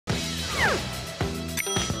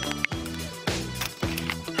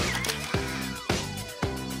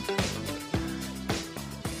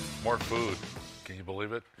More food. Can you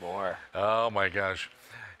believe it? More. Oh my gosh.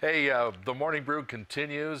 Hey, the Morning Brew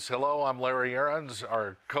continues. Hello, I'm Larry Aarons.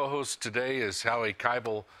 Our co-host today is Howie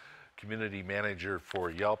Keibel, Community Manager for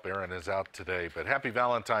Yelp. Aaron is out today, but happy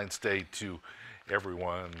Valentine's Day to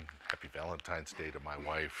everyone. Happy Valentine's Day to my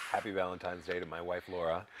wife. Happy Valentine's Day to my wife,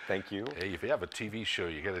 Laura. Thank you. Hey, if you have a TV show,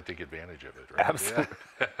 you got to take advantage of it, right? Absolutely.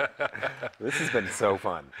 Yeah. This has been so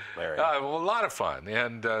fun, Larry. Well, a lot of fun.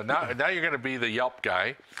 And now you're going to be the Yelp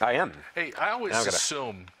guy. I am. Hey, I always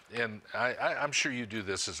assume, and I'm sure you do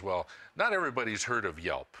this as well, not everybody's heard of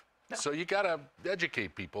Yelp. No. So you got to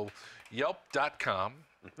educate people. Yelp.com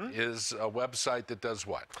is a website that does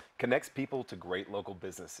what? Connects people to great local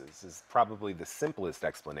businesses is probably the simplest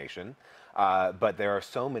explanation, but there are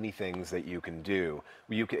so many things that you can do.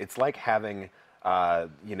 It's like having,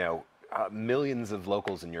 millions of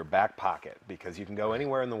locals in your back pocket, because you can go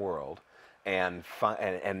anywhere in the world and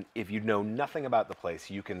if you know nothing about the place,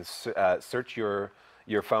 you can search your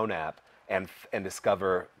phone app and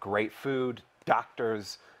discover great food,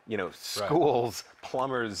 doctors, schools,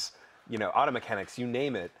 plumbers, auto mechanics, you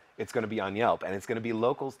name it. It's going to be on Yelp, and it's going to be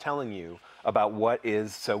locals telling you about what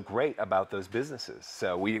is so great about those businesses.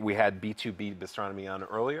 So we had B2B Bistronomy on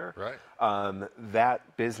earlier. Right. That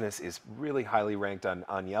business is really highly ranked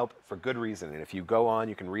on Yelp for good reason. And if you go on,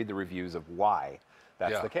 you can read the reviews of why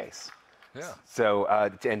that's the case. Yeah. So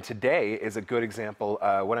and today is a good example.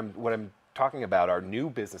 What I'm talking about are new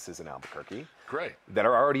businesses in Albuquerque. Great. That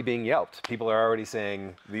are already being Yelped. People are already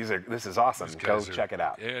saying, this is awesome. Go check it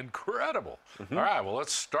out. Incredible. All right, well,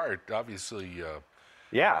 let's start. Obviously.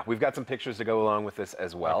 Yeah, we've got some pictures to go along with this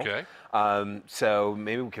as well. Okay. So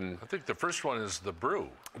maybe we can. I think the first one is the Brew.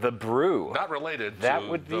 The Brew. Not related that to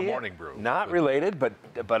would be the Morning Brew. Not related, but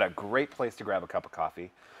a great place to grab a cup of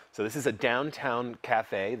coffee. So this is a downtown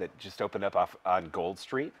cafe that just opened up on Gold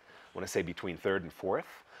Street. I want to say between 3rd and 4th.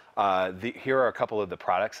 Here are a couple of the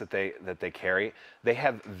products that they carry. They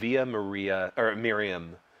have Via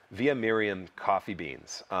Miriam coffee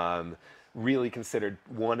beans. Really considered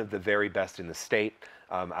one of the very best in the state.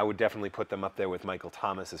 I would definitely put them up there with Michael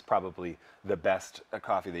Thomas as probably the best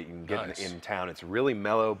coffee that you can get in town. It's really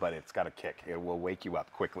mellow, but it's got a kick. It will wake you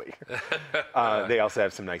up quickly. They also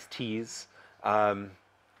have some nice teas. And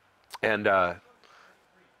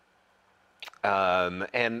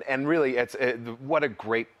really, what a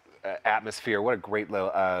great atmosphere, what a great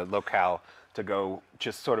locale to go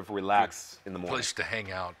just sort of relax in the morning. Place to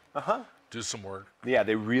hang out, do some work. Yeah,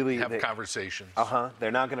 they really have conversations.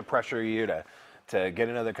 They're not going to pressure you to get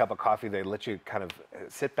another cup of coffee. They let you kind of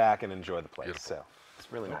sit back and enjoy the place. Beautiful. So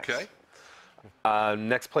it's really nice. Okay.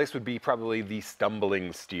 Next place would be probably the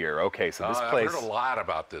Stumbling Steer. Okay, so this place. I've heard a lot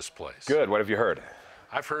about this place. Good. What have you heard?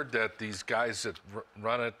 I've heard that these guys that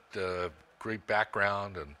run it, great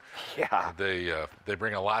background, and they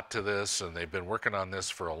bring a lot to this, and they've been working on this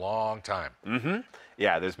for a long time.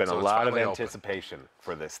 Yeah, there's been a lot of anticipation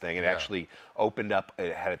for this thing. It actually opened up.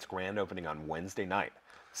 It had its grand opening on Wednesday night,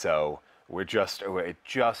 so it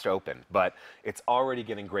just opened, but it's already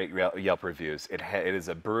getting great Yelp reviews. It is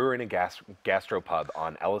a brewer and a gastropub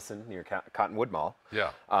on Ellison near Cottonwood Mall.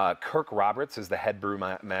 Yeah. Kirk Roberts is the head brew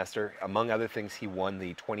master. Among other things, he won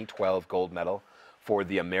the 2012 gold medal for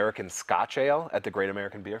the American Scotch Ale at the Great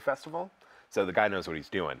American Beer Festival. So the guy knows what he's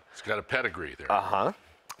doing. He's got a pedigree there.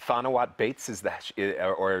 Thanawat Bates is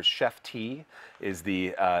or Chef T is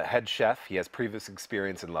the head chef. He has previous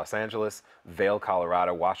experience in Los Angeles, Vail,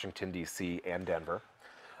 Colorado, Washington, D.C., and Denver.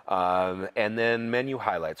 And then menu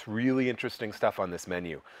highlights. Really interesting stuff on this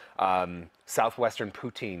menu. Southwestern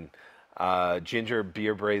poutine, ginger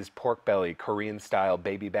beer braised pork belly, Korean style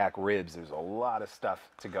baby back ribs. There's a lot of stuff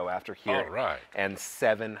to go after here. All right. And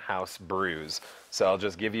 7 house brews. So I'll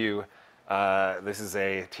just give you, this is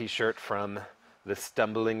a t-shirt from the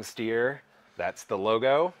Stumbling Steer. That's the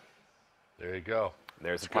logo. There you go.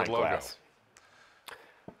 There's a pint glass.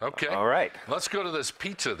 Okay. All right. Let's go to this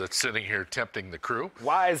pizza that's sitting here tempting the crew.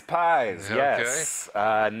 Wise Pies. Yes.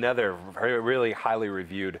 Another really highly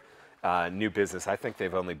reviewed new business. I think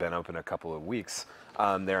they've only been open a couple of weeks.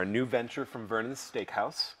 They're a new venture from Vernon's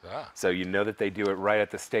Steakhouse. So you know that they do it right at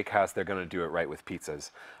the steakhouse. They're going to do it right with pizzas.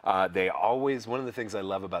 One of the things I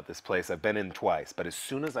love about this place, I've been in twice, but as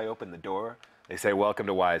soon as I open the door, they say, "Welcome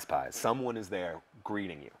to Wise Pies." Someone is there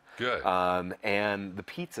greeting you. Good. And the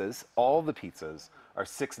pizzas, all the pizzas, are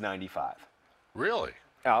 $6.95. Really?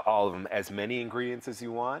 All of them. As many ingredients as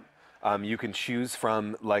you want. You can choose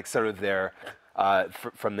from sort of their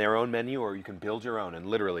from their own menu, or you can build your own, and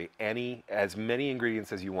literally as many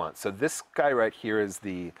ingredients as you want. So this guy right here is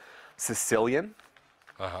the Sicilian,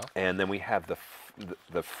 and then we have the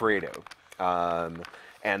Fredo,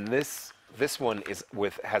 and this This one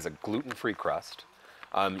has a gluten-free crust.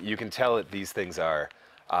 You can tell that these things are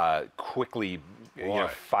quickly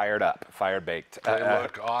fire baked. They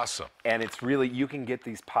look awesome. And it's really, you can get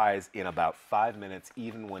these pies in about 5 minutes,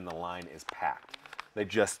 even when the line is packed. They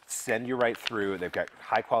just send you right through. They've got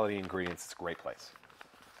high quality ingredients. It's a great place.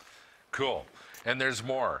 Cool. And there's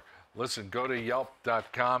more. Listen, go to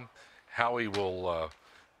Yelp.com. Howie will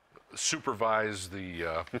supervise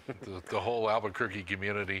the whole Albuquerque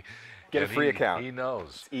community. Get a free account. He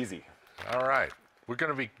knows. It's easy. All right. We're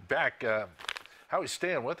going to be back. Howie's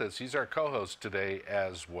staying with us. He's our co-host today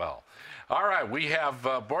as well. All right. We have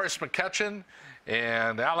Boris McCutcheon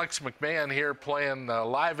and Alex McMahon here playing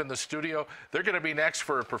live in the studio. They're going to be next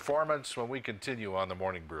for a performance when we continue on the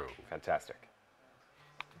Morning Brew. Fantastic.